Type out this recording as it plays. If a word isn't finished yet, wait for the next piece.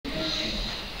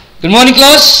Good morning,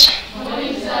 class. Good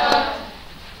morning, sir.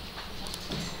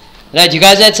 Right, you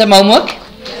guys had some homework?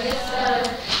 Yes, sir.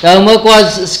 The homework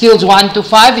was skills 1 to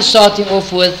 5. We're starting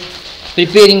off with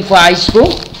preparing for high school.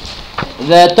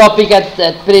 The topic at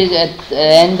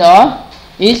end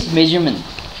is measurement.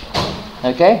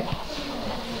 Okay?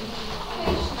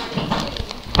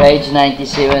 Page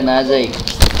 97, Azai.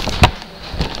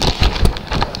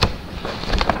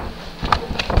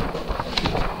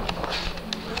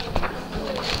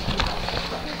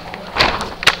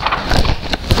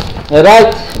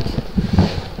 Alright,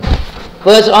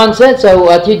 first answer. So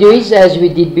what you do is, as we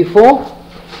did before,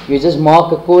 you just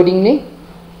mark accordingly.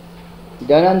 You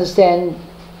don't understand,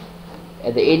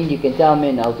 at the end you can tell me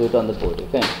and I'll do it on the board,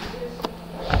 okay?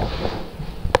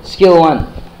 Skill 1.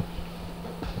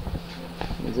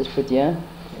 Let's just put here.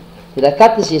 Did I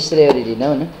cut this yesterday already?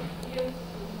 No, no?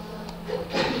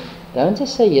 Don't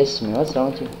just say yes, man. What's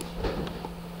wrong with you?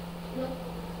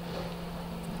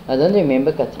 I don't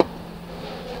remember cutting.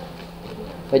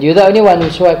 But you're the only one who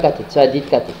saw I cut it, so I did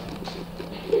cut it.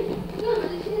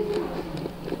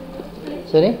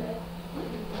 Sorry?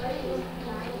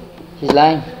 She's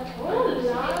lying.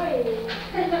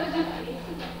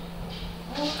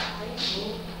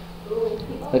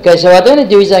 Okay, so what I'm going to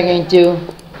do is I'm going to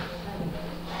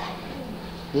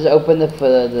just open the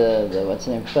what's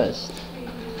the name first?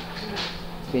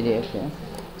 PDF, yeah.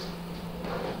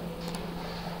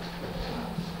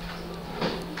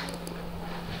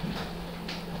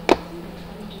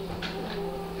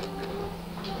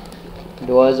 It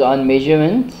was on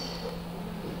measurement.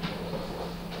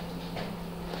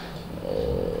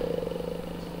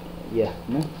 Yeah,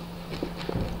 no?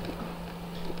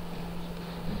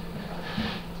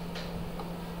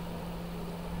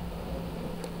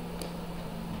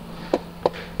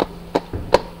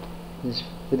 Just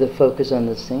put the focus on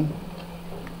this thing.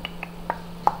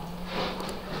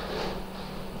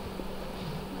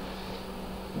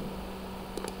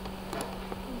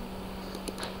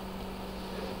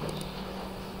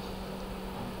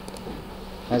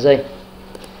 Azai.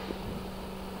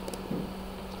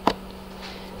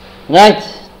 Right,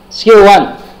 skill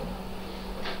 1.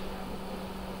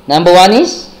 Number 1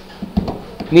 is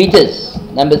meters.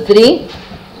 Number 3,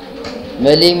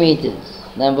 millimeters.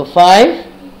 Number 5,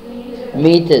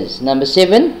 meters. Number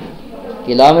 7,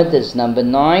 kilometers. Number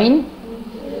 9,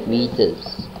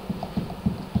 meters.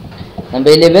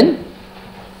 Number 11,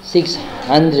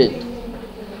 600.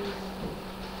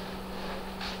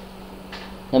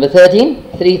 Number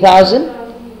 13,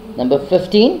 3000. Number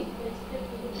 15,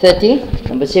 30.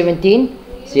 Number 17,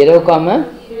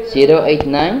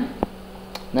 0,089.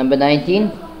 Number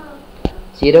 19,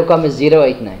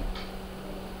 0,089.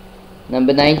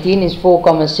 Number 19 is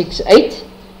 4,68.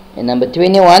 And number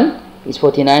 21 is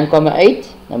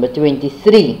 49,8. Number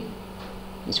 23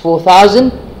 is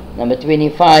 4,000. Number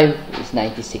 25 is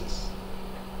 96.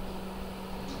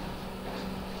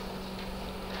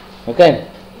 Okay.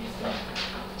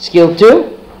 Skill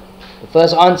 2, the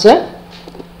first answer.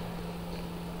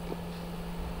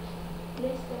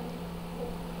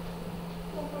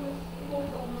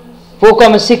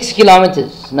 4,6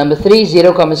 kilometers. Number 3,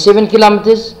 0,7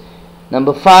 kilometers.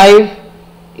 Number 5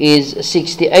 is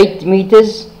 68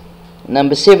 meters.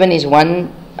 Number 7 is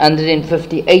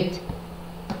 158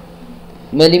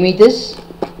 millimeters.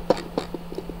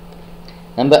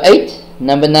 Number 8,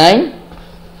 number 9.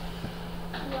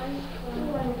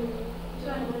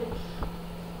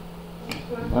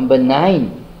 Number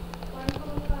 9,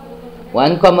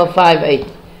 1,58.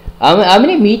 How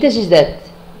many meters is that?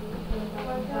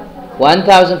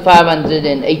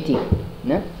 1,580.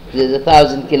 No? There's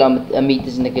 1,000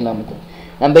 meters in a kilometer.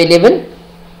 Number 11,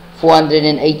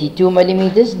 482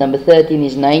 millimeters. Number 13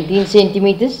 is 19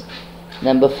 centimeters.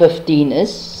 Number 15 is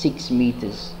 6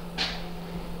 meters.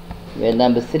 We're at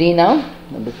number 3 now.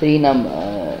 Number 3,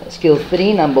 skill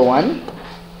 3, number 1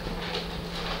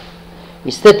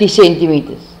 is 30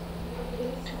 centimeters.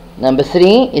 Number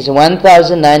 3 is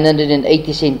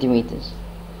 1,980 centimeters.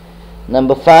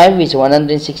 Number 5 is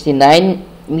 169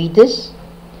 meters.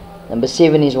 Number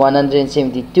 7 is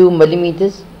 172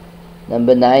 millimeters.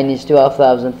 Number 9 is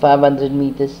 12,500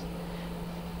 meters.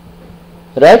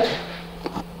 Right?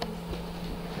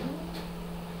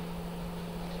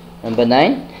 Number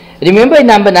 9. Remember,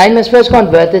 number 9 was first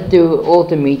converted to all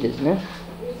to meters, no?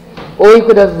 Or you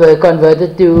could have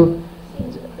converted to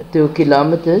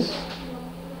kilometers.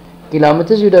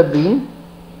 Kilometers would have been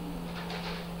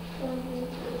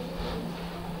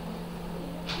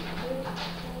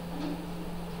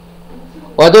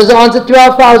what was the answer?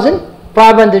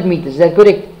 12,500 meters. Is that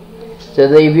correct?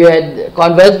 So if you had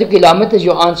converted to kilometers,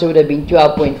 your answer would have been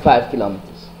 12.5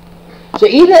 kilometers. So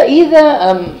either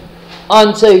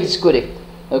answer is correct,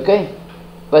 okay?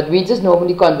 But we just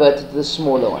normally convert it to the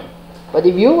smaller one. But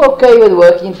if you're okay with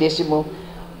working decimal,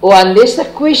 or unless the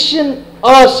question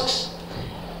asks,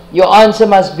 your answer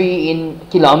must be in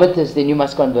kilometers, then you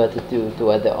must convert it to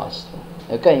what they asked.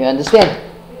 Okay, you understand?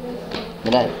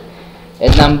 Right.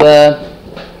 At number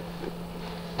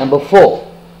 4.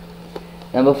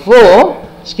 Number 4,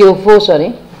 skill 4,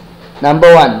 sorry.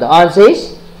 Number 1, the answer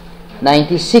is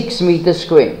 96 meters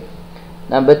square.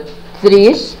 Number 3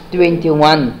 is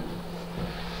 21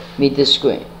 meters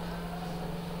square.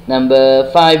 Number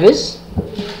 5 is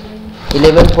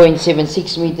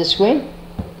 11.76 meters square.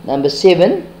 Number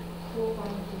 7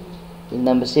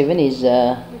 is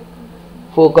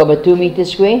 4.2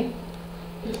 meters square.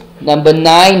 Number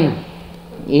 9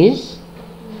 is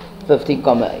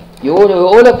 15.8. You're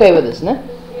all okay with this, no?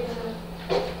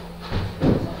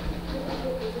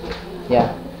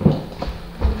 Yeah.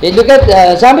 Then look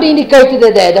at, somebody indicated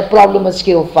that they had a problem with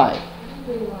skill 5.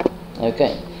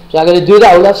 Okay. So I'm going to do the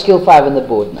whole of skill 5 on the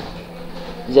board now.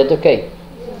 Is that okay?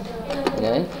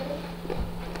 Okay.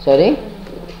 Sorry?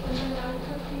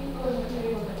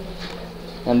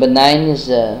 Number 9 is,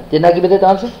 didn't I give you that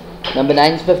answer? Number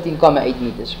 9 is 15.8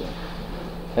 meters square.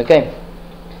 Okay.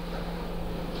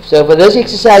 So for this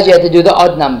exercise you have to do the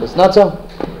odd numbers, not so.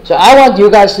 So I want you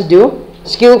guys to do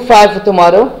skill 5 for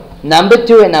tomorrow, number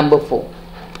 2 and number 4.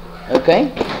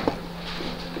 Okay?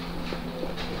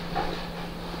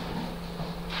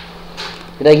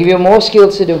 Did I give you more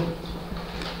skills to do?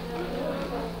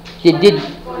 Did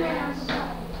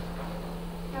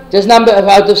just number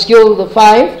out of skill the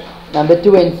 5, number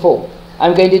 2 and 4.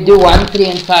 I'm going to do 1, 3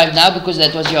 and 5 now because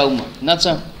that was your homework, not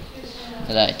so?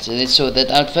 Right, so let's sort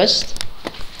that out first.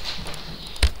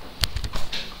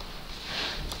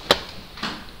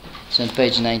 It's on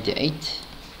page 98.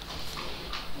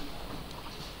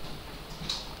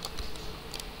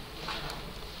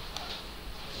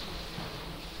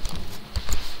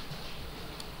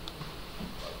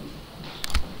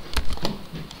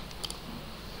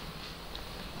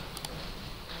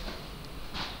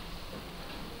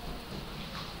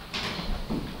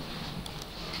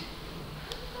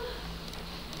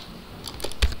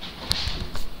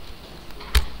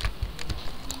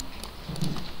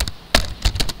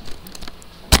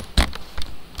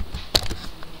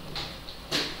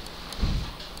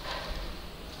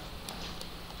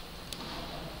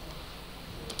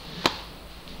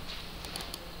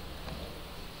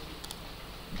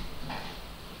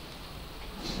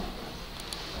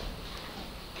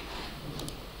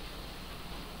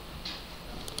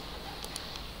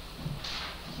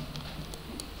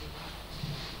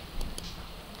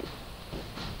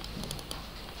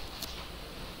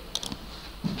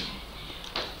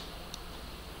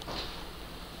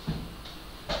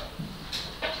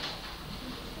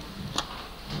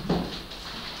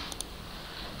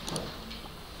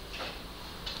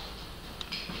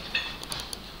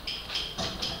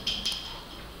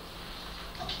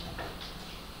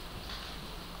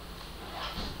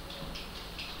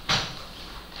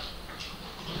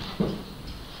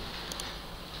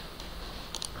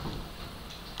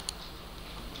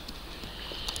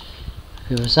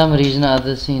 For some reason or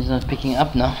other things not picking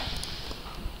up now.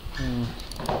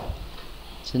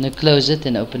 So now close it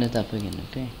and open it up again,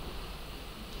 okay?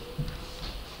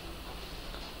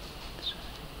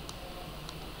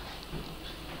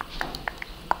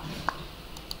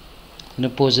 I'm going to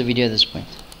pause the video at this point.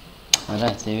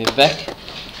 Alright, then we're back.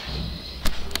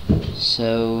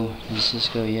 So let's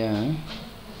just go here.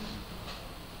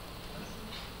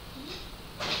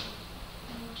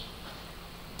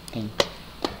 Okay.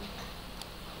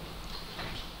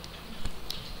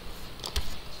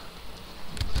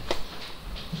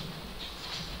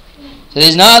 So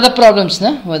there's no other problems,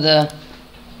 no, with the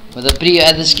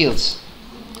other skills.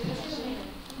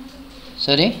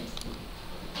 Sorry?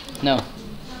 No.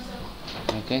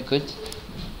 Okay, good.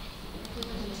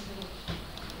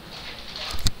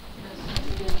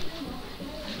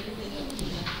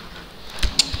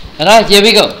 Alright, here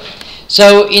we go.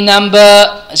 So in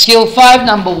skill 5,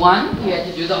 number 1, you have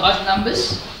to do the odd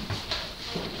numbers.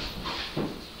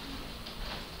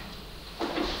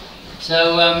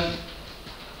 So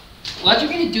what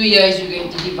you're going to do here is you're going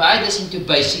to divide this into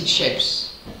basic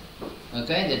shapes,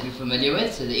 okay, that we're familiar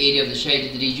with. So the area of the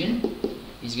shaded region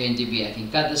is going to be, I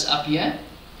can cut this up here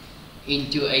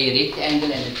into a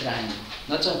rectangle and a triangle,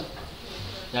 not so.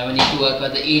 Now we need to work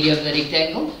out the area of the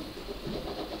rectangle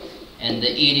and the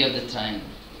area of the triangle.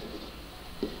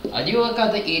 How do you work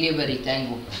out the area of a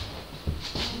rectangle?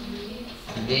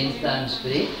 Length times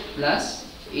breadth plus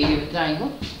area of a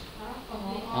triangle?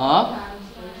 Half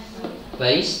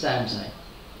base times height.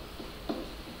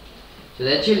 So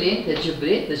that's your length, that's your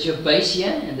breadth, that's your base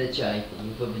here, and that's your height,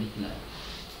 your perpendicular.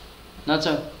 Not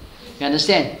so? You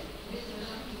understand?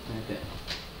 Okay.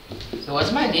 So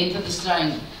what's my length of this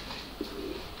triangle?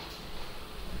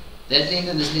 That length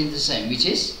and this length is the same, which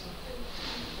is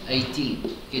 18.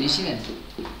 Can you see that?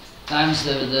 Times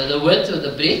the width or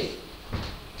the breadth?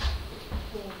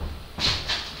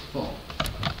 4.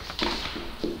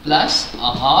 Plus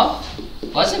a half.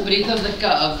 What's the breadth of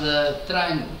the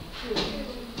triangle?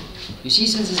 You see,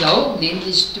 since this whole length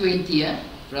is 20 here,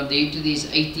 from there to there is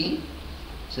 18,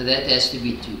 so that has to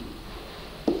be 2.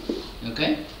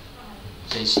 Okay?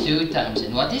 So it's 2 times.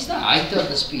 And what is the height of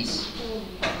this piece?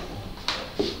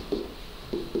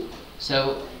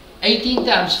 So 18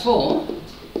 times 4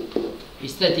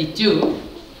 is 32,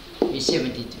 is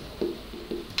 72.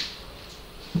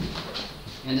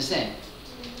 You understand?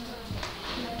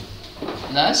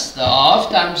 Plus the half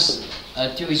times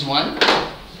 2 is 1.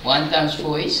 1 times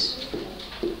 4 is,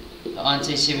 the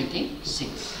answer is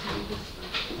 76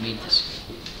 meters.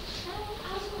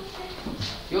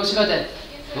 You also got that?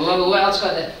 Who else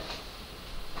got that?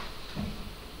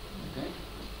 Okay.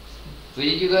 Where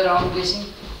did you go wrong, Blessing?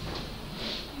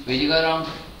 Where did you go wrong?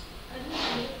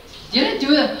 You didn't do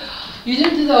the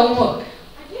homework.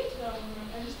 I did the homework.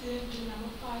 I just didn't do number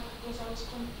 5 because I was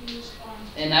confused on.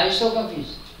 And now you're so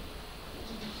confused.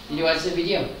 Did you watch the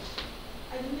video?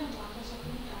 I didn't have one because I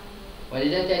couldn't download What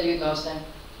did I tell you last time?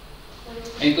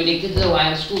 it. Are you connected to the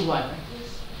wire, school Wi-Fi?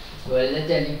 Yes, What did I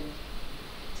tell you?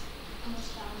 I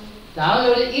must download it.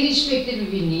 Download it irrespective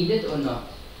if you need it or not.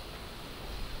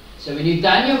 So when you've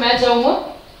done your maths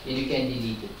homework, then you can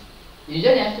delete it. You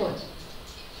don't have to watch it.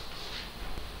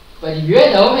 But if you're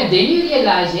at home and then you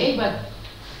realize, hey, but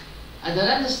I don't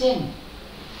understand,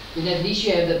 then at least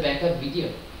you have the backup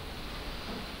video.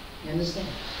 You understand?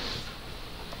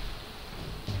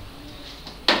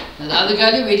 Now the other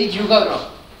guy, where did you go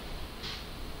wrong?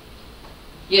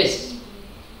 Yes.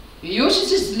 You should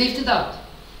just lift it out.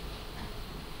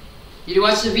 Did you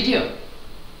watch the video?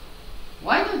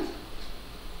 Why not?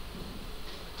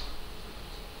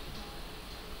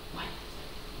 Why?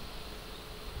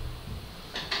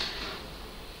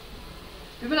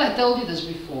 Remember I told you this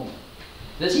before.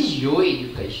 This is your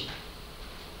education.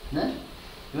 No?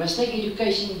 You must take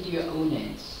education into your own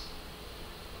hands.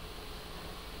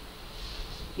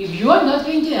 If you are not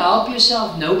going to help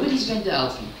yourself, nobody's going to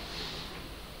help you.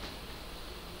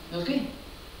 Okay?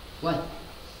 What? So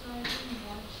I didn't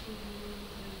watch the video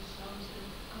because I was going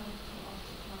to go to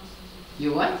after classes.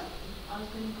 You what? I was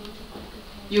going to go to after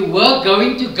classes. You were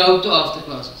going to go to after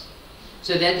classes.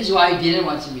 So that is why you didn't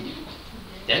watch the video.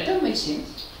 That don't make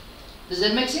sense. Does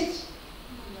that make sense?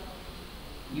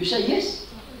 You say yes?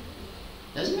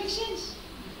 Doesn't make sense.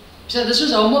 So this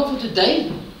was homework for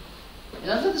today.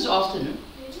 And I thought this afternoon.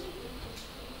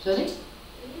 Sorry?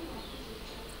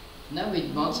 No, we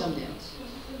marked something else.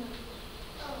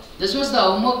 This was the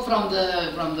homework from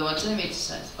the what's the name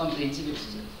exercise, comprehensive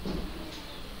exercise.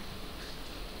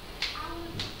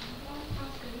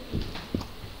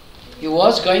 He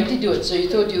was going to do it, so you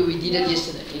thought we did it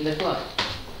yesterday in the class.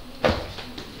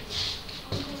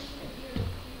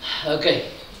 Okay.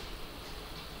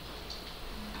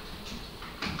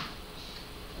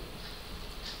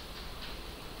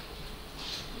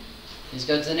 Let's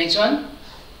go to the next one.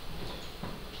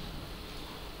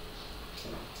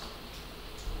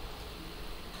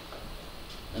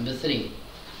 Number 3.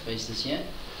 Paste this here.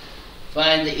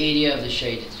 Find the area of the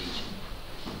shaded region.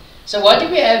 So what do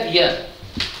we have here?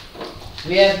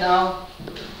 We have now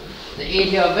the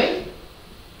area of the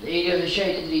the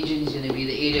shaded region is going to be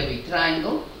the area of a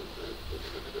triangle,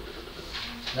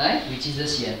 right? Which is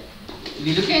this here. If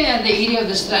you're looking at the area of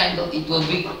this triangle, it will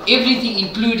be everything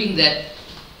including that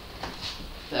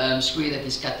square that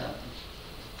is cut out.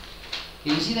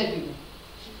 Can you see that, people?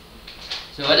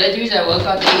 So what I do is I work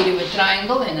out the area of a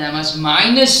triangle and I must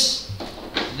minus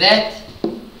that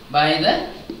by the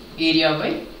area of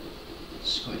a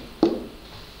square.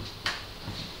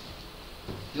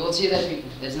 You all see that, people?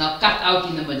 That's now cut out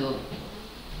in the middle.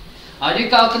 How do you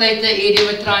calculate the area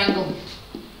of a triangle?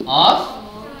 Half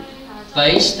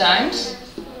base times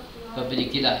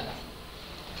perpendicular.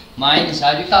 Minus,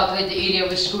 how do you calculate the area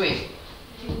of a square?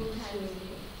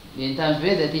 Length times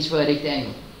breadth, that is for a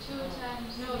rectangle.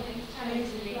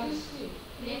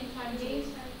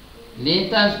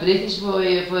 Length times breadth is for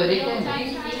a rectangle.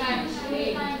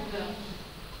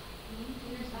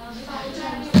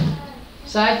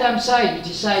 Side times side, which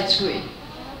is side square.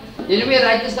 Didn't we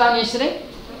write this down yesterday?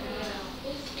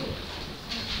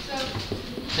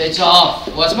 So it's half.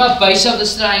 What's my base of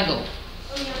this triangle?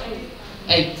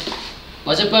 8.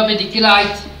 What's the perpendicular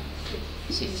height?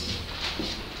 6.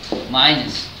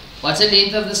 Minus. What's the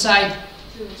length of the side?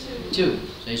 2.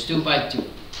 So it's 2 by 2.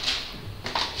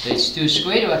 So it's 2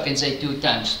 squared, or I can say 2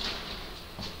 times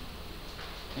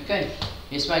 2. Okay.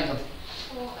 Yes, Michael?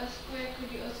 For a square,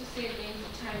 could you also say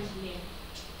length times length?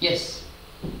 Yes.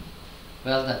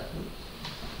 Well done.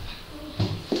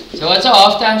 So what's a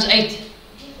half times 8?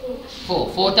 4.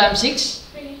 4 times 6?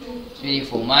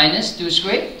 24. Minus 2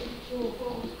 squared?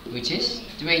 Which is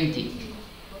 20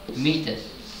 meters.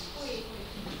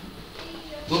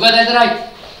 Who got that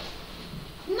right?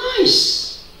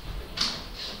 Nice!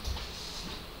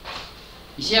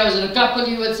 You see, I was in a couple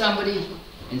you with somebody,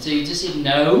 and so you just said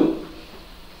no.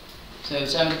 So if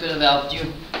somebody could have helped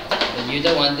you, but you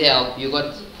don't want the help, you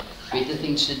got better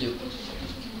things to do.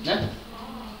 No?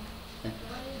 No.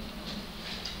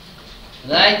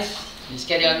 Right, let's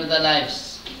carry on with our lives.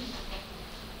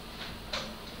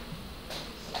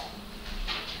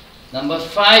 Number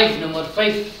 5, number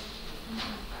 5.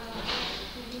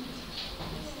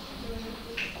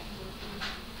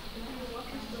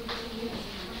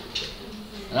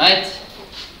 Right,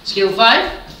 skill 5.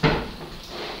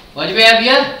 What do we have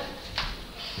here?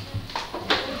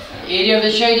 Area of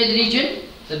the shaded region.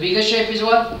 The bigger shape is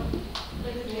what?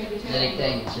 The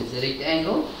rectangle. So it's the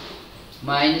rectangle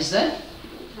minus the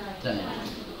triangle.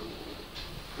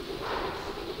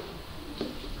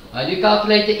 How do you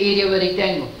calculate the area of a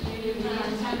rectangle?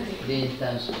 Length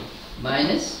times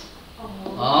minus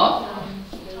half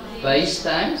base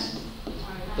times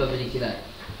perpendicular.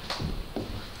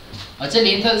 What's the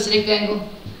length of this rectangle?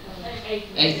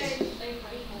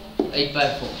 8 by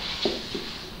 4.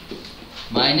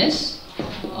 Minus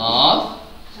half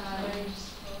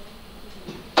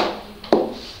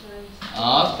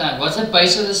times. What's the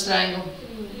base of this triangle?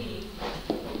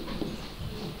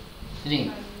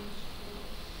 3.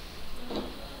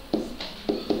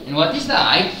 And what is the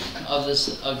height of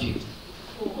this object?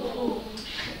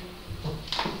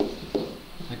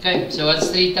 Okay, so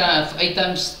what's 8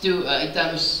 times 2? 8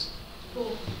 times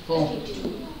 4.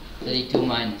 32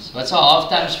 minus. What's a half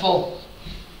times 4?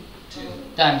 2.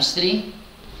 Times 3?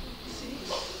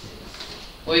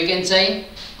 Or you can say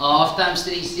half times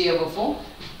 3 is 3 over 4.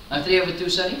 3 over 2,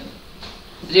 sorry.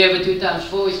 3 over 2 times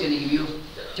 4 is going to give you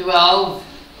 12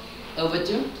 over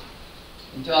 2.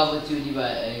 And 12 over 2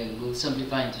 will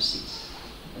simplify into 6.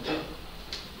 Okay.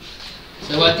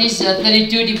 So what is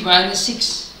 32 minus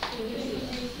 6?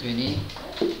 20.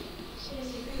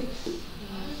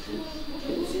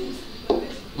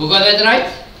 Who got that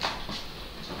right?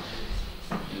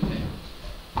 Okay.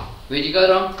 Where did you go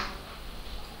wrong?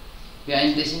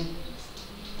 Behind this in?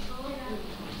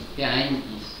 Behind this.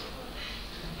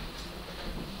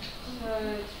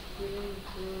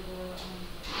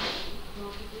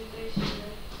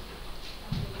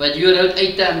 But you wrote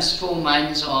 8 times 4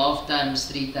 minus half times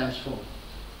 3 times 4.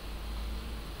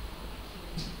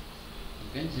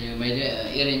 Okay, so you made an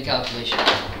error in calculation.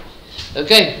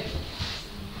 Okay.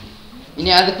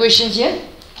 Any other questions here?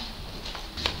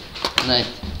 Right.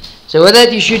 So with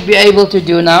that you should be able to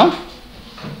do now.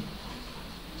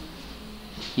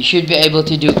 You should be able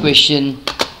to do question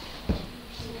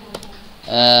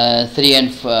 2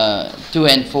 and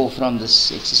 4 from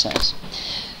this exercise.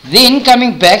 Then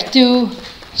coming back to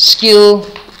skill,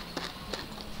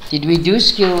 did we do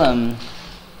skill,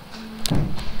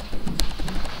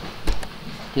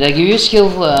 did I give you skill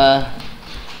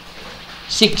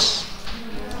 6?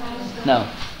 No.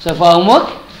 So for homework,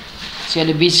 it's going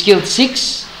to be skill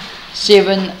 6,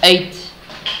 7, 8,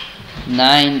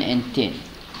 9 and 10.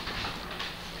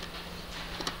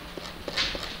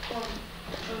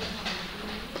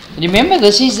 Remember,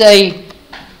 this is a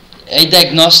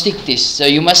diagnostic test, so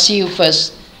you must see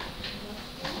first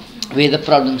where the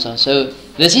problems are. So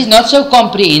this is not so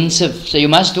comprehensive, so you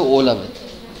must do all of it.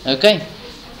 Okay?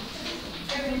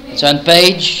 It's on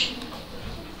page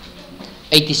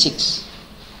 86.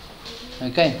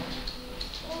 Okay?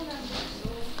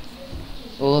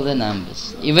 All the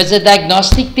numbers. If it's a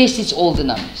diagnostic test, it's all the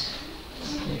numbers.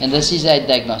 And this is a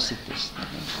diagnostic test.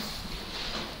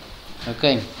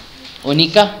 Okay.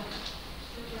 Onika?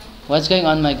 What's going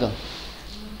on, Michael?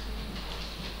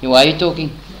 Why are you talking?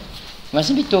 You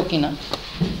mustn't be talking, huh?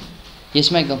 Yes,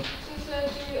 Michael? So do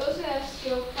we also have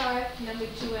skill 5, number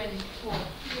 2 and 4?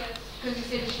 Yes. Because you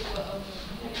said we should go over.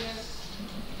 Yes.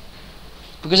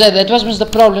 Because that was the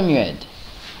problem you had.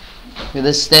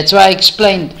 That's why I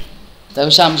explained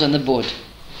those sums on the board.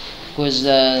 Because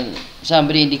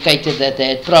somebody indicated that they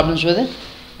had problems with it.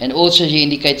 And also she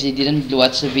indicated she didn't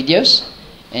watch the videos.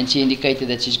 And she indicated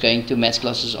that she's going to maths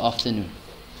classes this afternoon.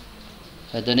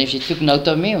 So I don't know if she took note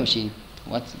of me or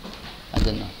what. I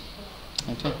don't know.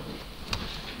 Okay.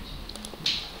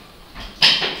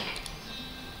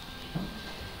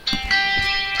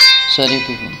 Sorry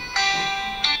people.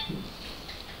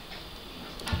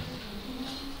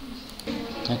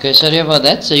 Okay, sorry about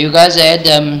that. So you guys had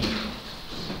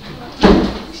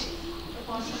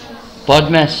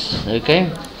Bodmas,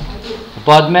 okay?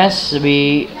 Bodmas,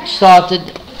 we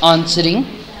started answering.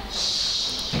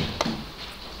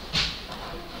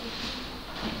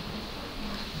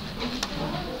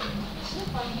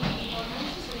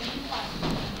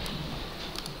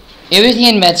 Everything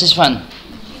in maths is fun.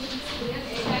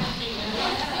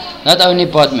 Not only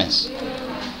Bodmas.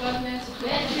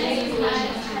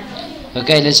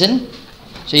 Okay, listen.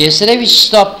 So yesterday we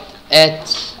stopped at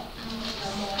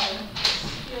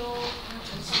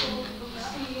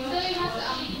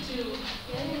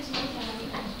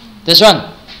this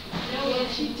one.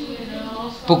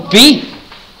 Book B.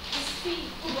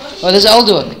 Oh, this is old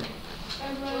work.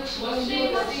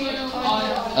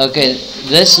 Okay,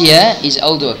 this here is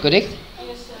old work, correct?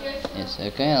 Yes,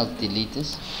 okay, I'll delete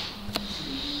this.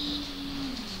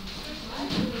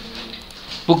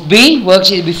 Book B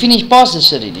worksheet, we finished past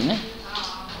this already, no?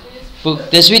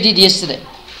 Book, this we did yesterday,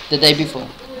 the day before.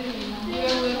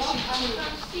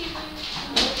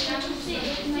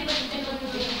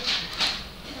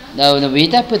 No, where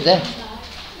did I put that?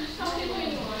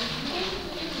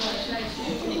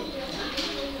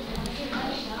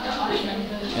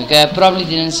 Okay, I probably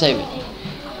didn't save it.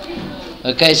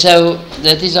 Okay, so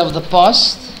that is of the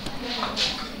past.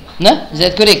 No? Is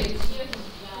that correct?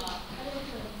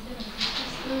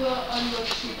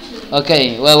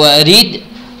 Okay, well, read.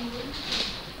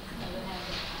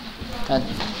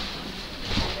 Okay.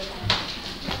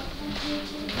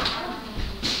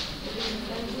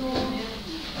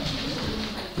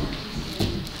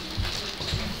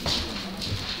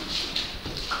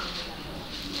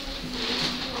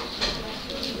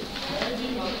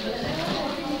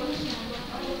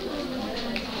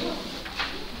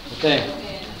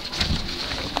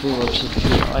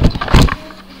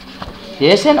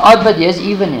 Yes and odd, but yes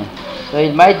even here. So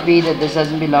it might be that this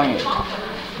doesn't belong here.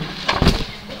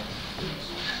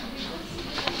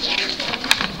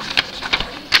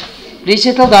 Please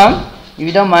settle down, if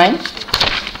you don't mind.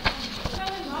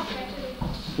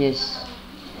 Yes.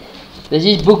 This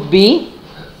is book B.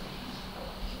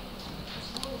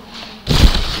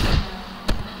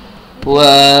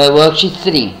 Worksheet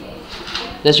 3.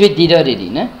 This we did already,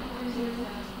 no?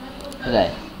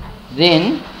 Right.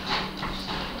 Then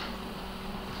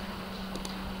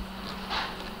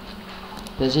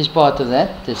this is part of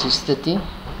that. This is 30.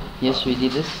 Yes, we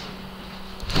did this.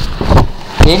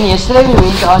 Then yesterday we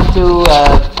went on to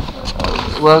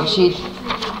worksheet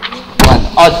 1.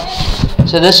 Odd.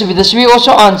 So this we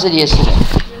also answered yesterday.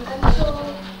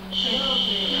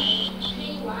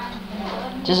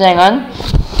 Just hang on.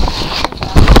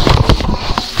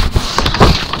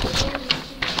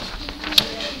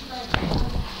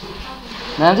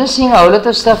 Now I'm just seeing a whole lot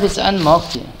of stuff is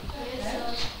unmarked here.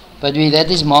 But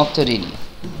that is marked already.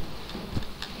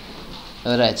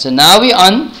 Alright, so now we're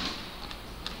on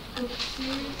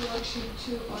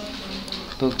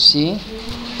Book C.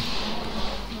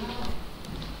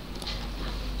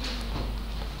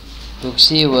 Book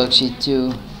C, worksheet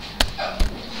 2.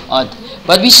 Odd.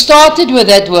 But we started with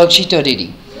that worksheet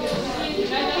already.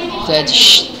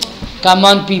 Come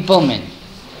on people, man.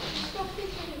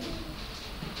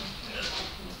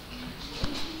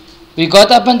 We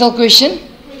got up until question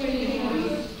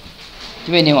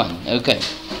 21. Okay.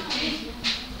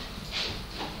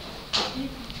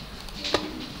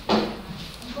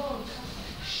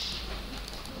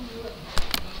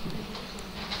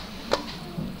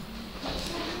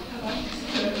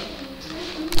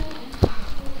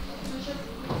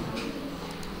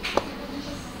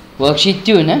 Worksheet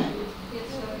 2, no?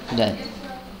 Right.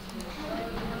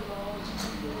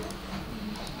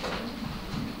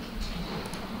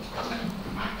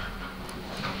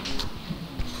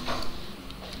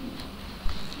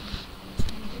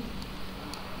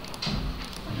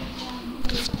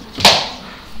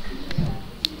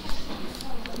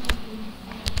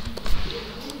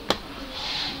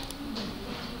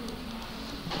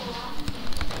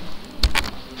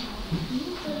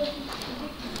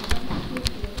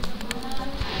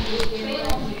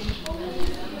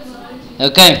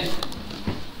 Okay.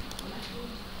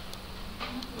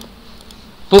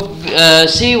 Book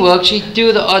C, worksheet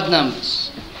 2, the odd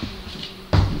numbers.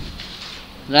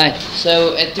 Right,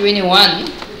 so at 21,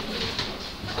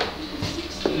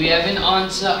 we have an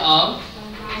answer of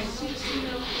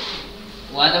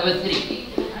 1/3.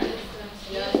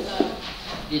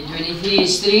 The 23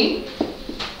 is 3,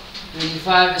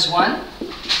 25 is 1,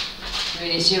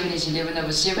 27 is 11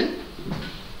 over 7.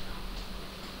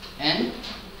 And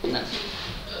none.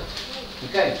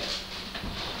 Okay.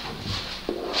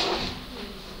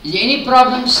 Is there any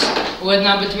problems with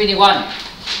number 21?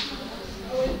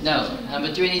 No.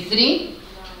 Number 23?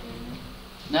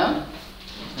 No?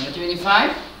 Number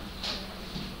 25?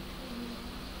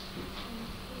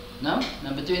 No?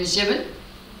 Number 27?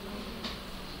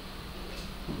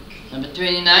 Number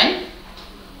 29?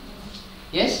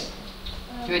 Yes?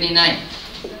 29.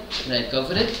 Right, go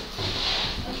for it.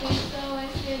 Okay, so I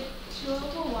said 2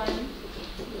 over 1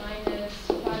 minus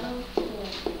 5 over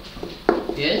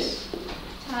 4 Yes?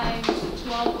 times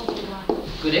 12 over 1.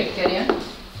 Correct, carry on.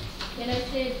 Then I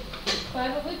said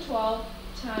 5 over 12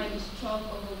 times 12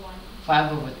 over 1.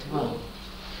 5 over 12.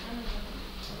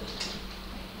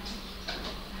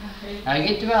 I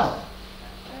get 12.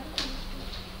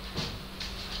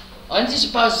 Aren't you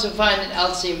supposed to find an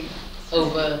LCM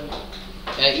over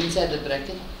inside the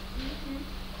bracket?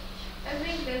 I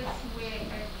think that's where I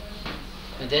went.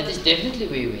 But that is definitely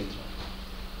where you went.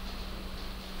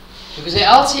 Because the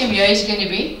LCM here is going to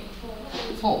be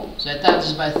 4. So I times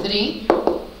this by 3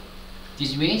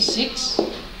 gives me 6.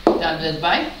 Times that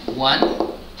by 1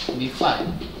 will be 5.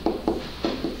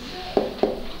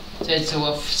 So it's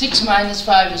 6 minus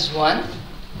 5 is 1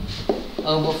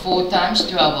 over 4 times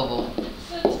 12 over 1.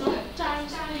 So it's not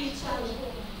times 3 times 4.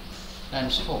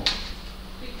 Times 4.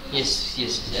 Yes,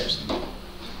 yes, absolutely.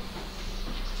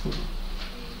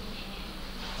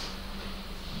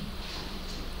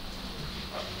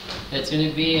 That's going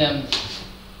to be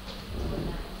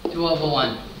 2 over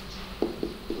 1.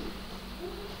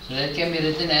 So that can be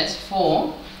written as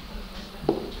 4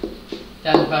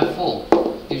 times by 4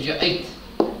 gives you 8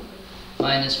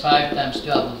 minus 5 times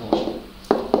 12 over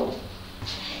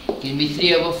 1. Give me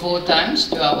 3 over 4 times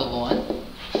 12 over 1.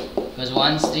 Because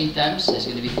 1 is 3 times, so it's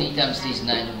going to be 3 times 3 is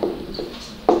 9 over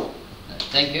 1.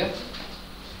 Thank you.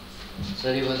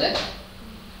 Sorry about that.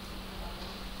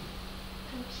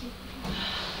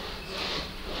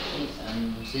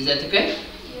 So is that okay?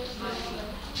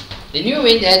 Then you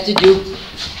went had to do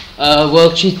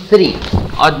worksheet 3,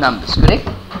 odd numbers, correct?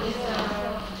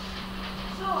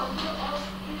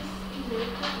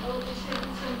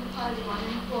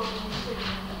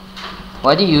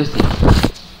 What do you think?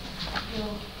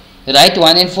 Write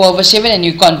 1 and 4 over 7 and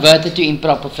you convert it to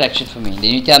improper fraction for me. Then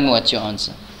you tell me what's your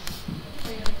answer.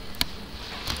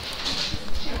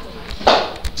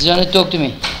 Do you want to talk to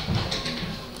me?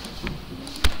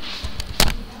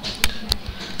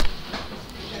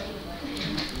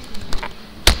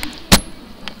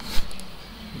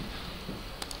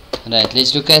 Right,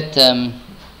 let's look at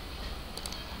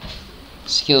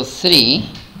skill 3.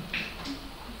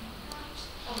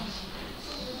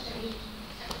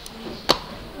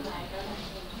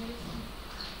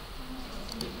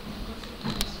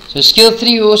 So skill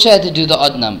 3 we also had to do the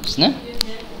odd numbers, no?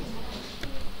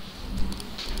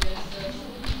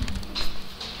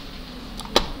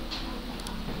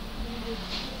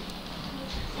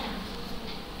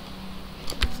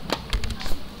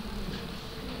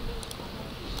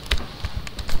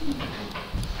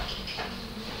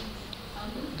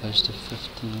 Goes to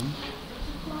 15.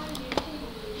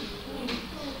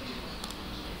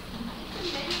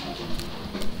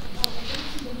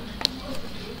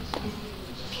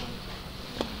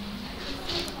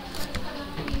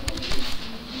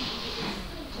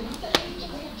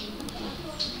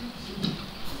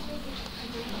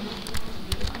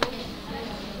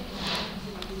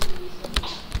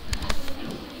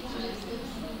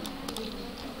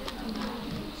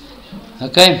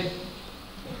 Okay.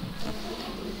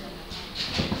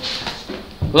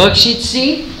 Worksheet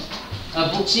C,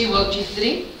 book C, worksheet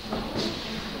 3.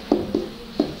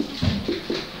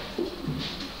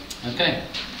 Okay.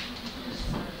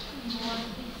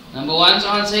 Number 1's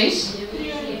answer is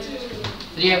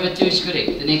 3 over 2 is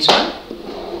correct. The next one?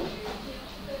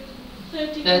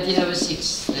 13 over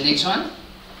 6. The next one?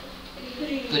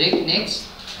 Correct. Next?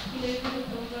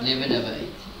 11 over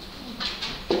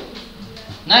 8.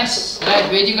 Nice. Right,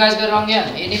 where do you guys go wrong here?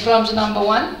 Any problems with number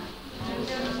 1?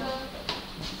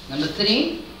 Number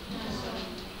 3?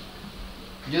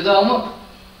 Do the homework.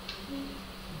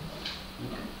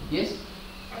 Yes?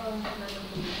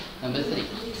 Number 3.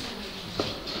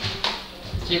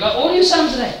 So you got all your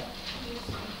sums right.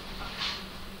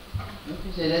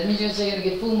 Okay, so that means you're going to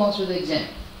get full marks for the exam.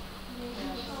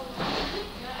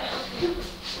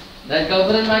 Right, go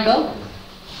for it, Michael.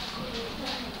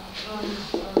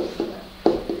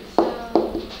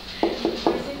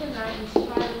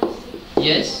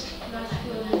 Yes.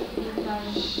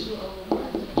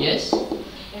 Yes.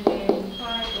 And then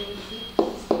 5 over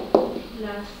 6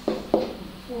 plus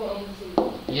 4 over 6.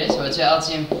 Yes, what's your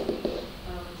LCM?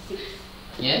 6.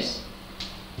 Yes.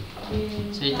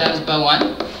 Then So you times by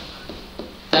 1,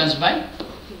 times by,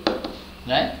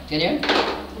 right? Can you?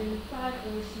 then 5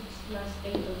 over 6 plus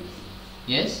 8 over 6.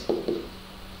 Yes. And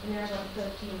then I got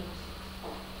 13.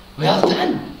 Well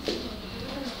done.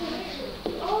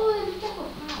 Oh, it's double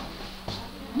 5.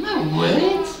 No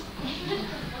words.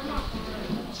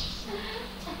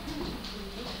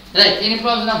 Right, any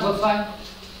problems number 5?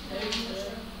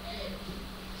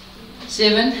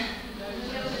 7.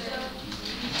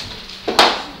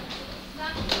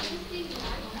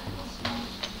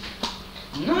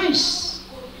 Nice.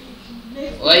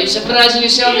 Why are you surprising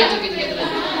yourself that you can get it?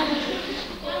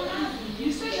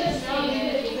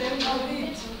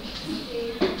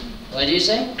 What do you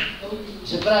say?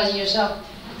 Surprising yourself.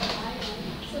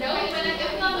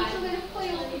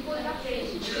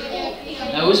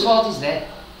 Now whose fault is that?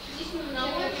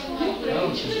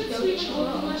 Oh.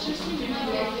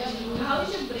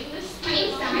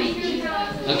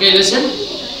 Okay, listen.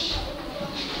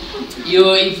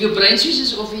 If your brain switch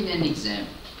is off in an exam,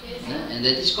 and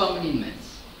that is common in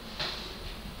maths,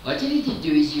 what you need to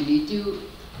do is you need to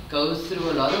go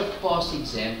through a lot of past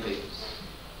exam papers.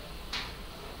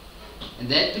 And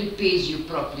that prepares you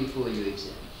properly for your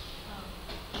exam.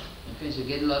 Okay, so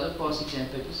get a lot of past exam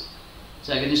papers.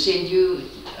 So I'm going to send you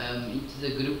into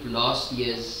the group last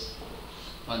year's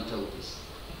control test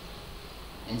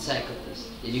and cycle test.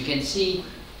 Then you can see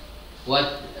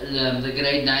what the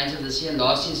grade 9s of this year,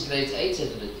 last year's grade 8s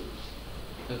have written.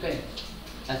 Okay.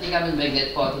 I think I will make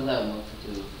that part of the homework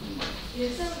for you.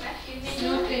 Yes.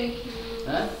 No, thank you.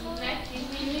 Huh?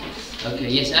 Okay,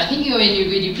 yes. I think when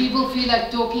you people feel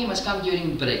like talking, you must come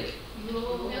during break.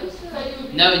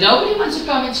 No, nobody wants to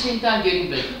come and spend time during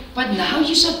break. But now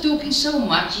you start talking so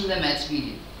much in the maths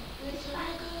period.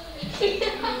 You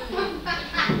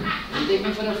take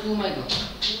me for a fool, Michael.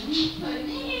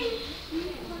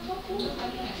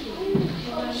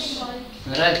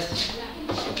 Right.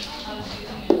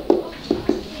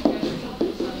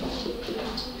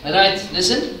 Alright,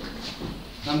 listen.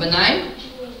 Number 9.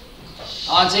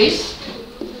 Answer is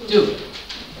 2.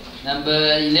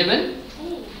 Number 11.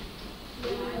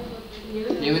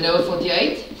 11 over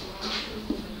 48.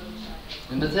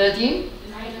 Number 13.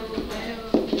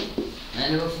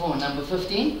 9 over 4. Number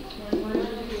 15.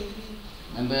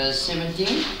 Number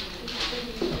 17.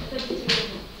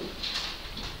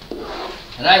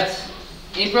 Right.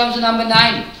 Any problems with number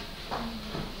 9?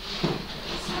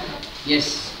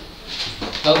 Yes.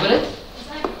 Go for it.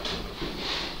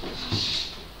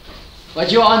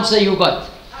 What's your answer you got?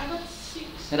 I got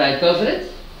 6. Right, go for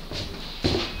it.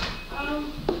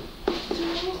 2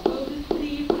 over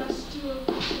 3 plus 2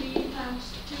 over 3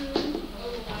 times 2 over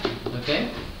 1. Okay.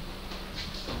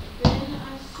 Then I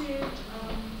said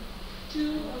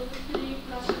 2 over 3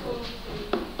 plus 4 over 3.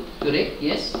 Correct,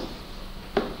 yes.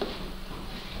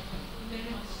 Then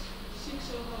it's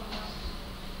 6 over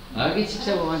 1. Okay, 6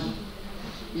 over 1.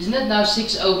 Isn't it now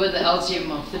 6 over the LCM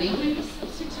of 3? 6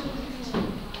 over 3.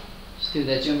 Stu,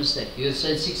 that's your mistake. You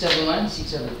said 6 over 1,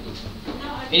 6 over 3. No,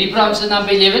 I Any problems with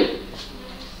number 11?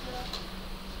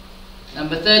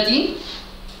 Number 13?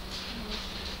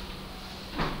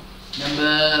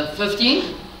 Number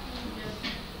 15?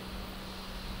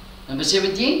 Number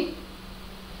 17?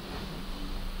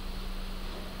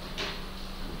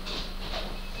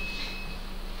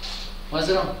 What's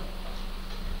wrong?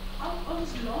 I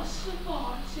was lost for a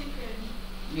hot second.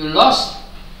 You lost.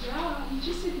 Yeah, you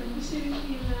just said number 17 and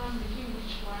I'm thinking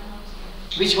which one I was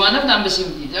lost. Which one of number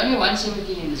 17? There's only one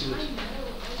 17 in this I book. know,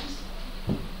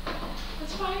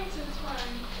 that's fine, so it's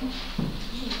fine.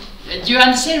 Do you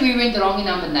understand we went wrong in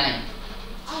number 9? I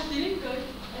didn't do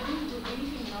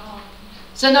anything wrong.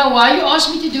 So now why you ask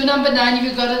me to do number 9 if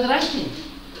you got it right then?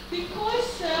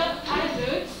 Because I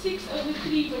wrote 6 over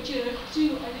 3, but you wrote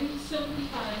 2. I didn't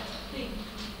simplify that thing.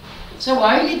 So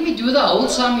why you let me do the whole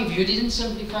sum if you didn't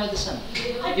simplify the sum?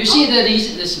 You see the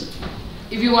reason, listen.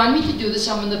 If you want me to do the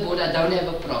sum on the board, I don't have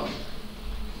a problem.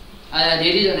 I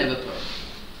really don't have a problem.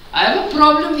 I have a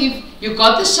problem if you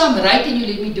got the sum right and you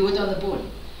let me do it on the board.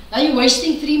 Now you're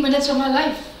wasting 3 minutes of my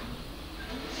life.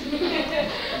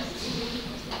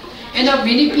 And of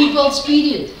many people's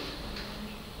period.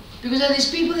 Because there's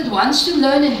people that wants to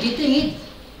learn and get ahead.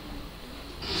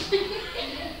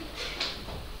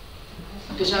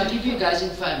 Because I'll give you guys in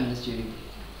 5 minutes during break.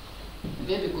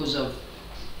 Okay, because of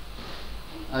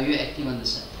how you're acting on the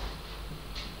side.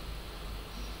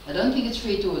 I don't think it's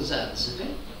fair towards others,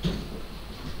 okay?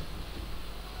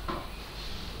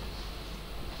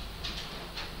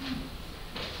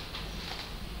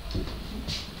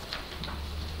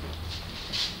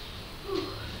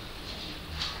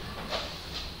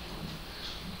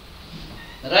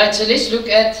 Right, so let's look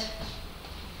at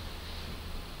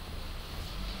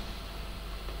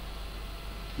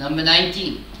number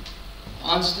 19.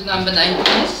 Answer to number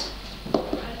 19 is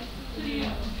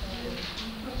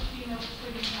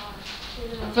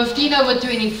 15 over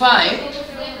 25.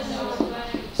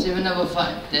 7 over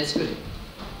 5. That's good.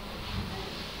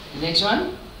 The next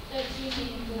one?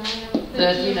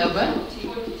 13 over.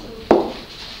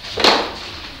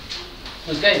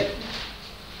 Okay.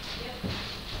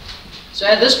 So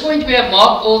at this point we have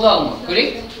marked all the homework,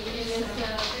 correct?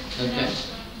 Okay.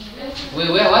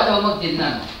 What homework did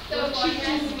none?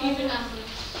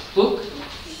 Book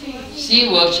C,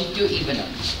 worksheet 2, even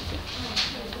numbers.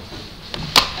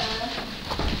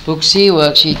 Book C,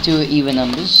 worksheet 2, even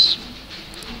numbers.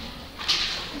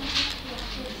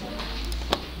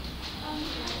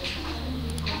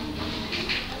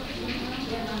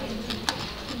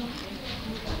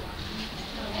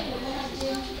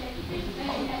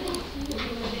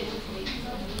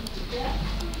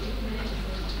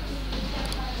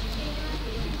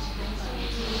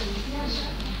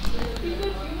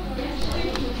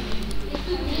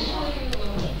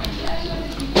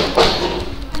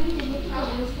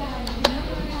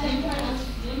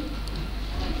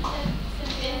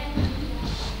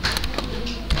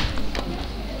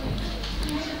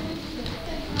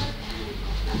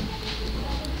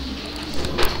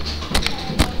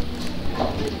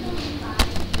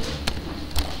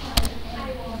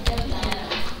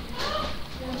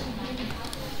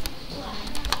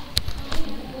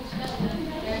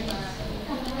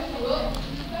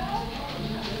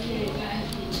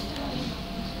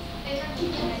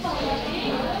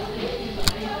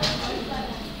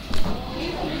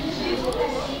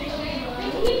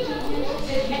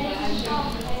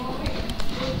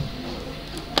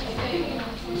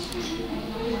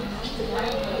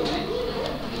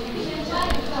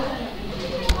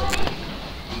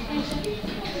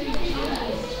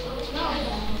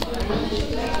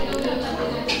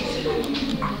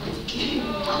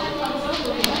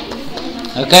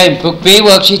 Okay, book B,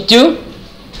 worksheet 2,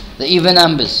 the even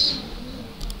numbers.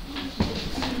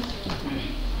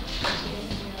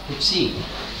 Book C.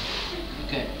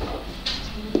 Okay.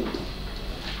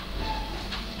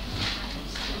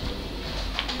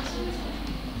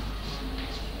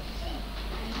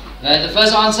 Right, the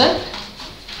first answer?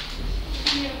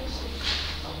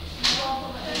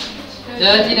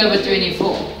 13 over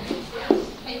 24.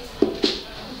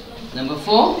 Number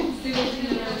 4?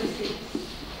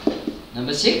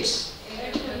 Number 6?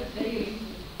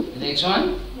 The next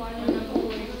one?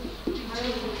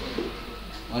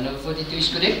 1 over 42 is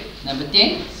correct. Number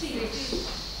 10?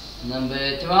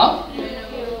 Number 12?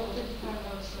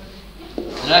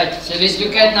 Right, so let's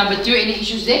look at number 2. Any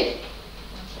issues there?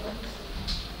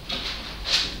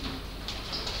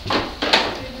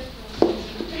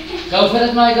 Go for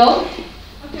it, Michael.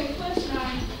 Okay, first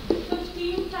line.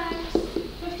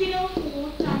 15 over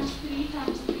 4 times 3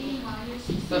 times 3 minus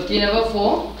 15 over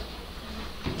 4.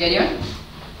 Carry on.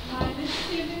 minus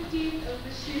 17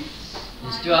 over 6.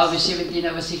 It's 12 is 17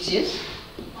 over 6, yes?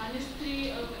 Minus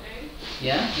 3 over 8.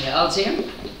 Yeah, LCM.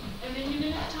 And then you're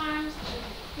going to times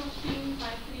 15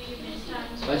 by 3 and then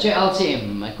times What's your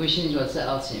LCM? My question is, what's the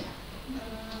LCM?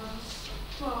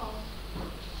 12.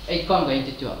 8 can't go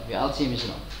into 12. Your LCM is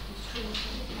wrong.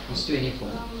 It's 24.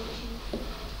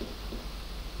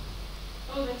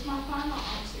 Oh, that's my final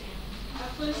answer. I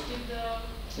first did the...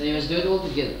 So you must do it all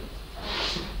together.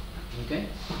 Okay?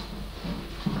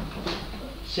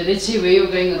 So let's see where you're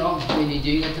going wrong when you're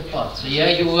doing it apart. So here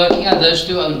you're working on those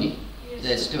two only. Yes.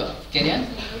 That's 12. Carry on.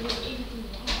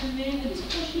 And then it's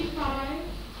 45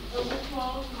 over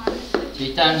 12 minus 30. So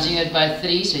you're timesing it by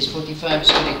 3, so it's 45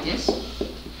 is correct, yes?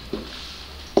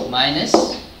 Minus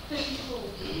 34.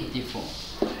 34.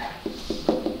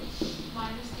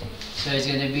 Minus 3. So it's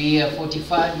going to be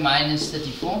 45 minus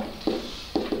 34.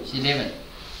 It's 11.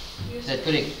 Is that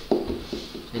correct?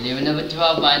 So 11 over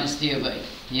 12 minus 3 over 8.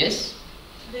 Yes?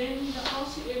 Then the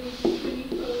LCM is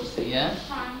 24, so Yeah.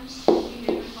 times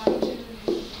 11 by 2.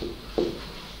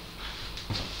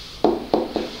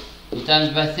 You times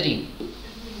by 3. It'll be 9.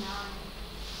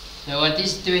 So what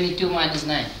is 22 minus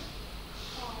 9?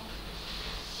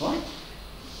 What?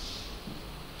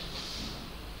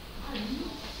 I don't know.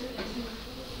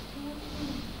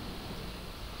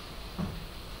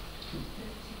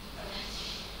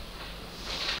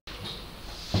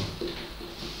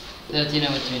 13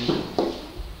 over 20.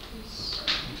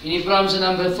 Any problems with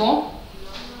number 4?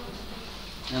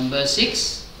 Number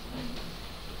 6?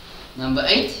 Number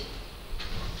 8?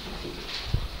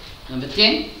 Number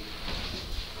 10?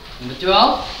 Number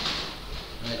 12?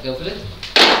 Alright, go for it.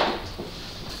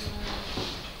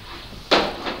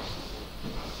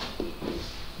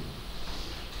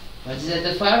 What is that,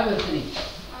 the 5 or 3?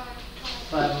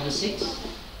 5 over 6.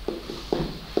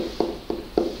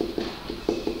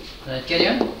 Right, carry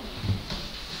on. So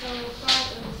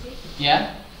 5 over 6.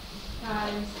 Yeah.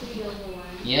 Times 3 over 1.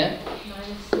 Yeah.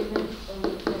 Minus 7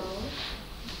 over 12.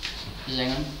 Just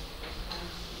hang on.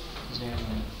 Just hang on.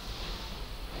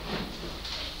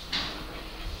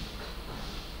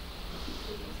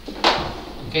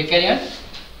 Okay, carry on.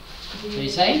 What are you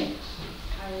saying?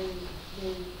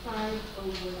 5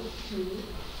 over 2.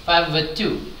 5 over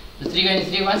 2. So 3 going to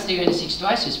 3 once, 3 going to 6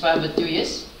 twice. So it's 5 over 2,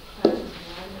 yes? 1 over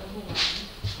 1.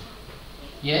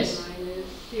 Yes. Minus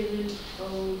 7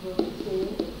 over 4.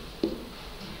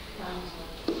 Times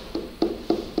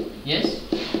 1. Yes.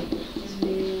 And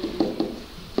then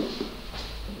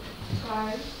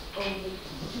 5 over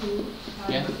 2 times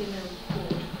Yeah. 7 over 4.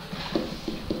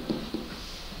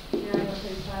 Then I'm going to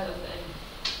say 5 over 8.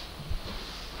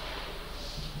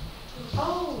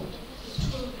 Oh!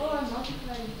 Oh, I'm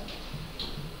multiplying.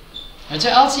 What's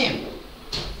your LCM?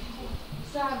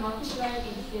 So I multiplied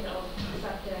instead of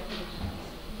subtracting.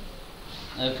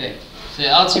 Okay. So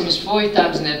your LCM is 4, you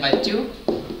times that by 2.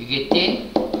 You get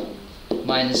 10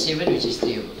 minus 7, which is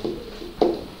 3 over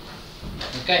 4.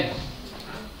 Okay.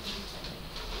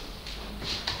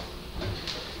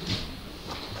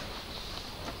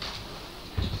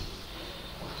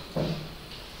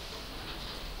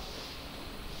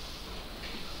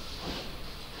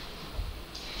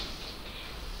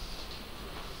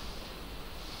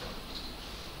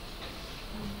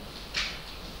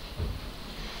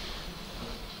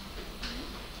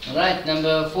 Alright,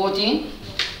 number 14.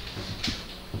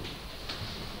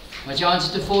 What's your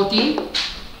answer to 14?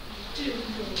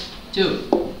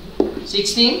 2.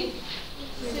 16?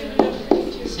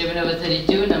 7 over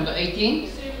 32. Number 18?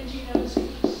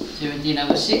 17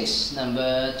 over 6.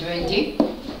 Number 20?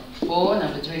 4.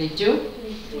 Number 22?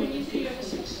 23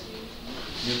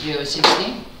 over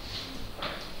 16.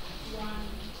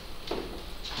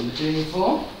 Number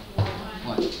 24?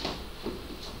 1.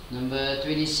 Number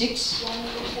 26?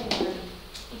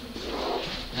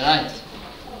 Alright.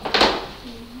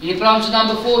 Any problems with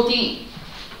number 14?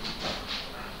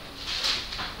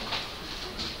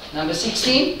 Number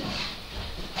 16?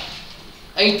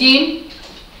 18?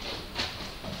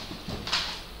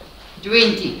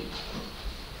 20?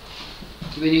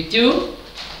 22?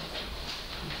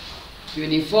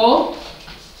 24?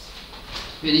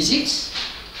 26?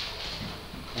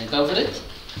 And go for it.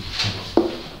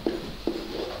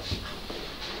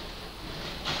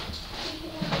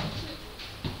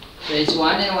 So it's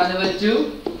 1 and 1 over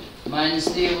 2 minus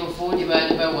 3 over 4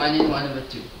 divided by 1 and 1 over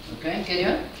 2. Okay, carry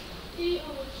on.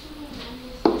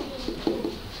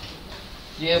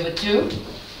 3 over 2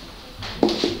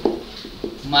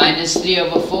 minus 3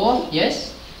 over 4.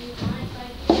 Yes?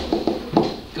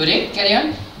 Correct, carry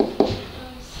on. 6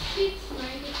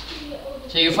 minus 3 over.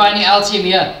 So you find the LCM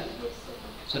here.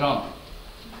 It's wrong.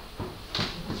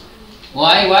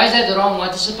 Why is that wrong?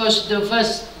 What is supposed to do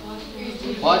first?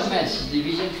 Bodmas,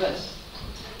 division first.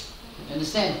 You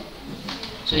understand?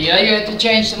 So here you have to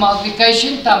change the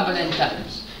multiplication, tumble and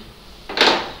times.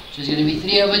 So it's going to be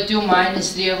 3 over 2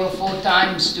 minus 3 over 4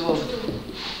 times 2 over 2.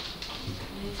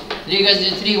 3 goes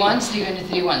to 3 once, 3 goes to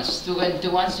 3 once. 2 goes to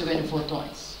 2 once, 2 goes to 4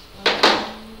 twice.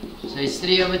 So it's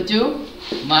 3 over 2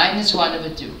 minus 1 over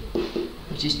 2,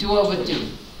 which is 2 over 2,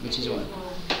 which is 1.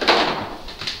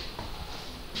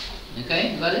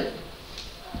 Okay, got it?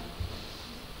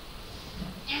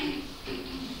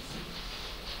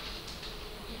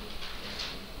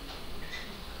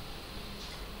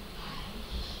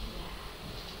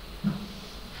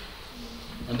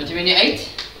 Number 28.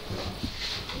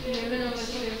 11 over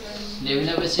 7. 11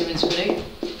 over 7 is correct.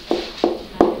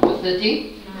 Number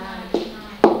 30.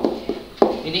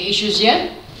 9. Any issues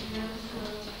here?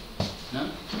 No?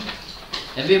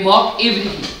 Have we marked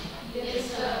everything?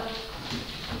 Yes, sir.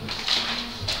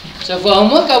 So for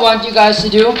homework, I want you guys to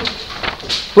do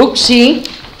Book C,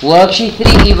 Worksheet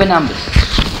 3, even numbers.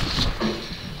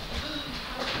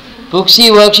 Book C,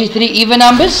 Worksheet 3, even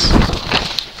numbers.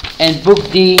 And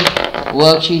Book D,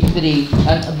 Worksheet 3,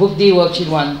 Book D, Worksheet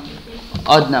 1,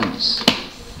 odd numbers.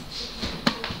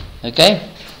 Okay?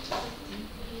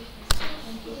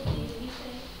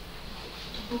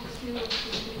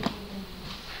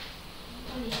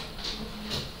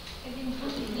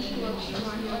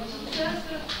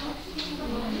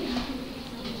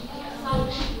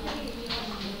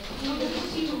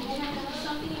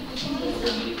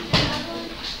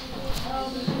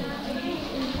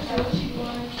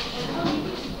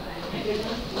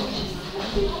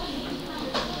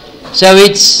 So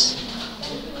it's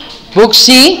Book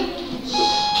C,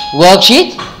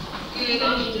 Worksheet. Good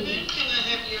afternoon. Can I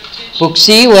have your attention? Book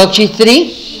C, worksheet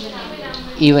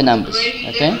 3, even numbers.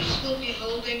 Grade Okay. 11s will be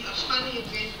holding a funny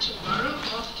event tomorrow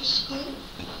after school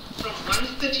from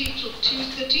 1:30 till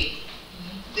 2:30.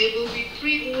 There will be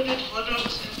pre-ordered hot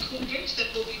dogs and cool drinks that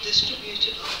will be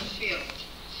distributed on the field.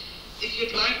 If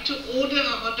you'd like to order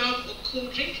a hot dog or cool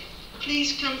drink,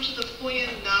 please come to the foyer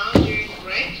now during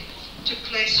break to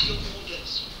place your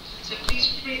orders. So please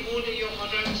pre-order your hot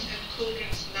dogs and cool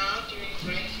drinks now during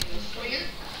break in the foyer.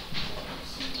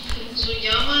 So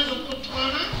Yama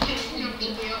Nokotwana, can you come to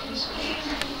the office please?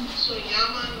 So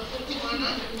Yama Nokotwana,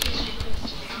 please report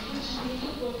to the office.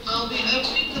 I'll be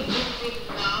opening the book room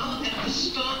now at the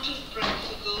start of break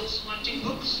for girls wanting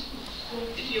books.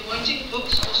 If you're wanting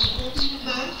books or sports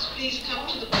clothes, please come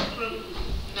to the book room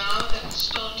now at the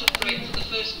start of break for the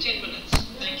first 10 minutes.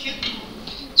 Thank you.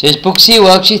 So it's book C,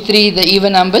 worksheet 3, the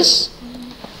even numbers,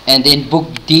 and then book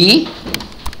D,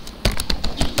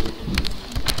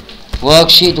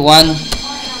 worksheet 1,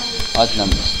 odd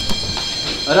numbers.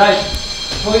 Alright,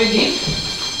 for you D,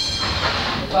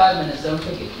 5 minutes, don't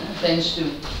forget. Thanks to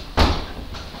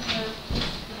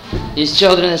these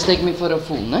children has taken me for a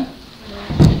fool, no?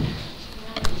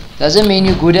 Doesn't mean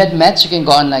you're good at maths, you can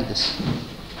go on like this.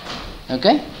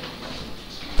 Okay?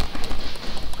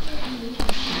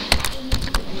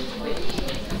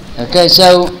 Okay,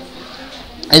 so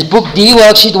it's book D,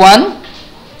 worksheet 1,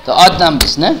 the odd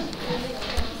numbers, no?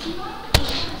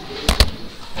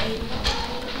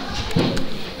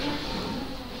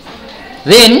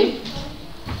 Then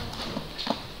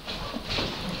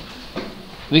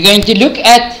we're going to look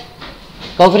at,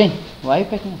 Calvin, why are you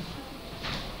packing up?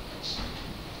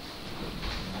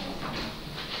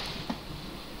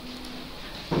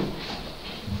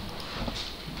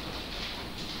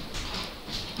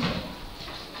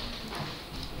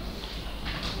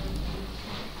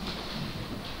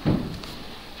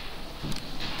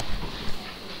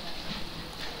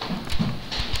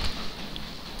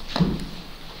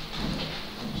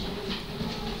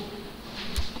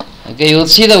 Okay, you'll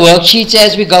see the worksheets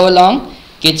as we go along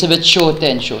gets a bit shorter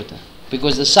and shorter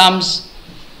because the sums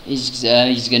is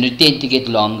going to tend to get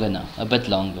longer now, a bit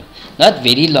longer. Not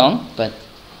very long, but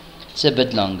it's a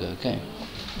bit longer, okay.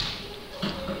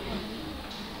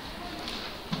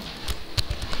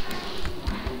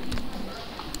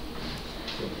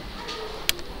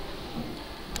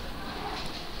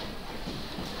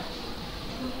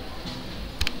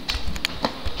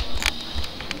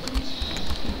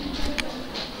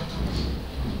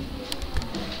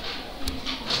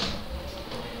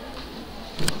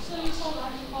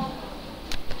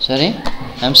 Sorry?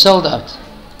 I'm sold out.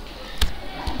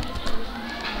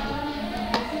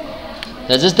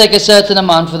 Does this take a certain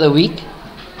amount for the week?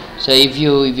 So if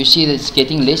you see that it's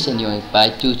getting less, and you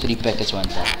buy 2-3 packets one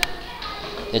time.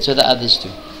 That's what the others do.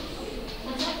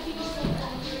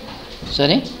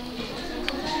 Sorry?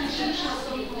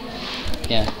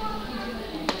 Yeah.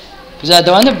 Because I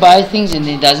don't want to buy things and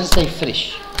it doesn't stay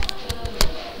fresh.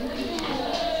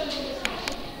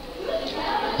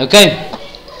 Okay.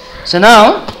 So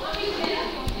now,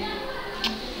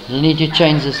 you need to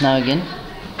change this now again.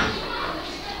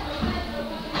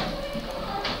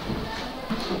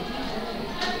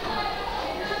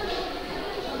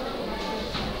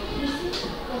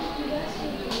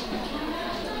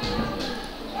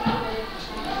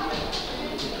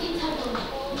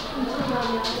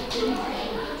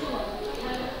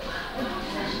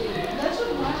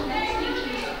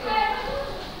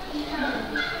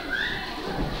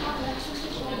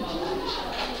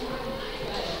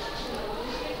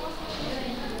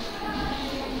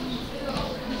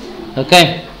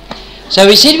 Okay, so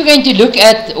we said we're going to look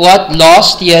at what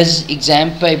last year's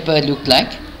exam paper looked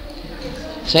like.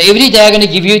 So every day I'm going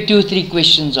to give you 2-3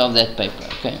 questions of that paper.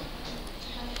 Okay,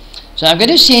 so I'm going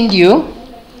to send you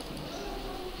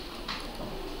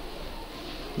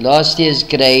last year's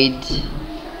grade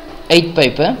 8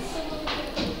 paper.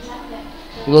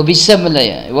 It will be similar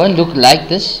here. It won't look like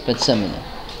this, but similar.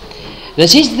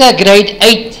 This is the grade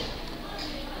 8.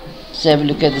 Let's have a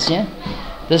look at this here.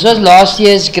 This was last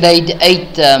year's grade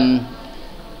 8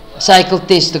 cycle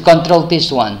test, the control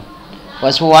test 1.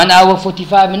 Was for 1 hour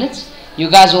 45 minutes. You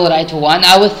guys will write for 1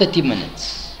 hour 30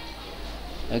 minutes.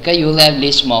 Okay, you will have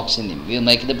less marks in them. We'll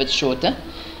make it a bit shorter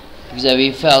because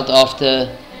we felt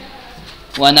after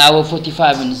 1 hour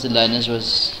 45 minutes the learners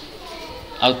was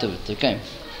out of it. Okay,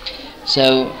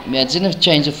 so I'm just going to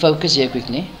change the focus here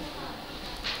quickly.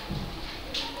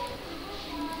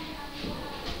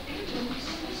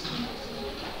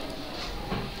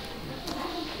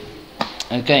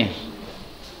 Okay.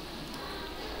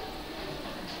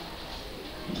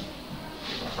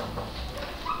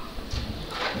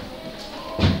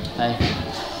 Hi.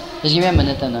 Just give me a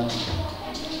minute now.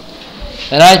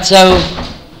 Alright, so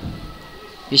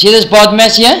you see this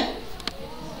BodMas here?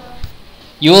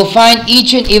 You will find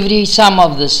each and every sum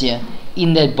of this here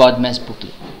in that BodMas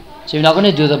booklet. So you're not going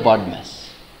to do the BodMas.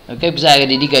 Okay, because I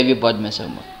already gave you BodMas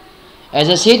homework. As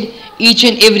I said, each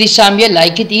and every sum here,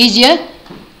 like it is here,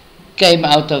 came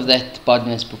out of that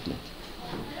BodMas booklet.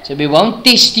 So we won't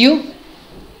test you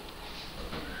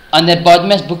on that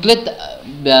BodMas booklet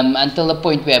until the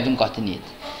point we haven't gotten it.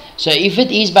 So if it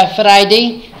is by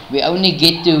Friday, we only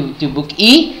get to book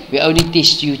E, we only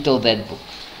test you till that book.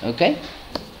 Okay?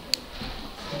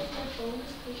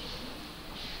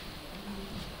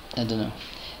 I don't know.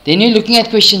 Then you're looking at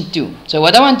question 2. So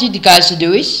what I want you guys to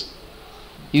do is,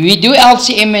 we do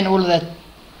LCM and all of that.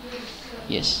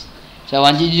 Yes. So I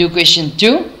want you to do question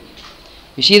 2.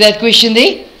 You see that question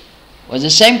there? Was the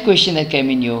same question that came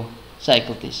in your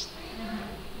cycle test.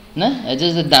 No? It's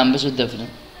just the numbers were different.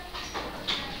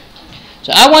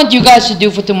 So I want you guys to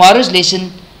do for tomorrow's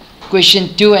lesson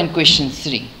question 2 and question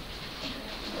 3.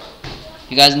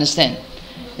 You guys understand?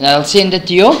 And I'll send it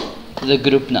to you, to the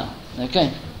group now.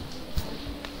 Okay?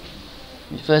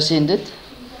 We first send it.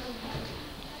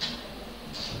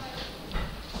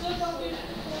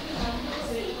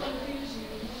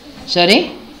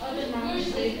 Sorry?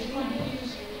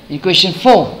 In question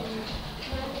 4.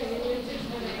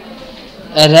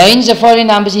 Arrange the following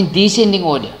numbers in descending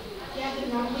order.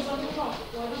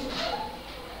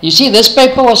 You see, this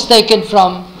paper was taken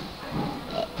from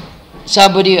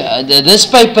somebody, this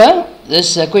paper,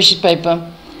 this question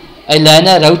paper, a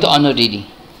learner wrote on already.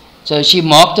 So she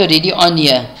marked already on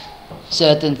here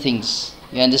certain things.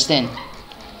 You understand?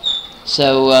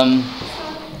 So,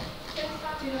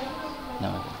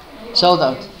 no, sold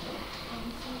out.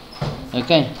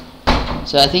 Okay.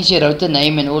 So I think she wrote the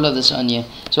name and all of this on here.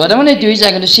 So what I'm going to do is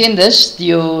I'm going to send this to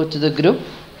you, to the group.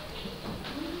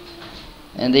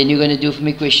 And then you're going to do for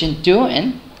me question 2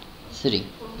 and 3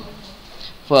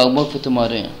 for homework for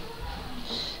tomorrow. Yeah.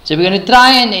 So we're going to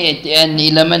try and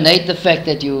eliminate the fact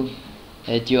that you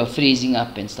are freezing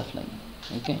up and stuff like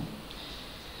that. Okay.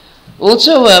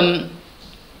 Also,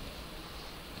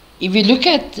 if you look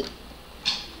at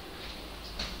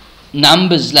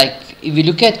numbers, like if you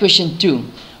look at question 2,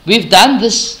 we've done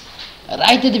this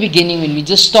right at the beginning when we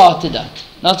just started out.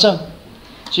 Not so?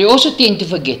 So you also tend to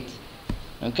forget.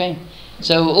 Okay.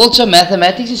 So also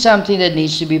mathematics is something that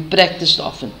needs to be practiced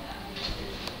often.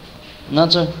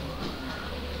 Not so?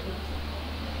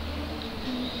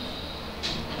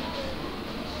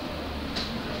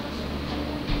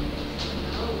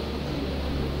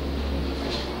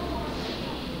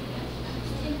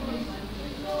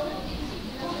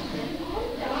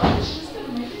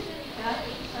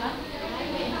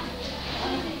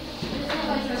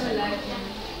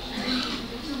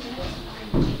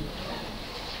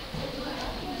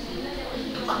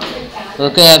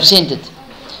 Okay, I've sent it.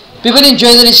 People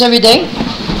enjoy the rest of your day.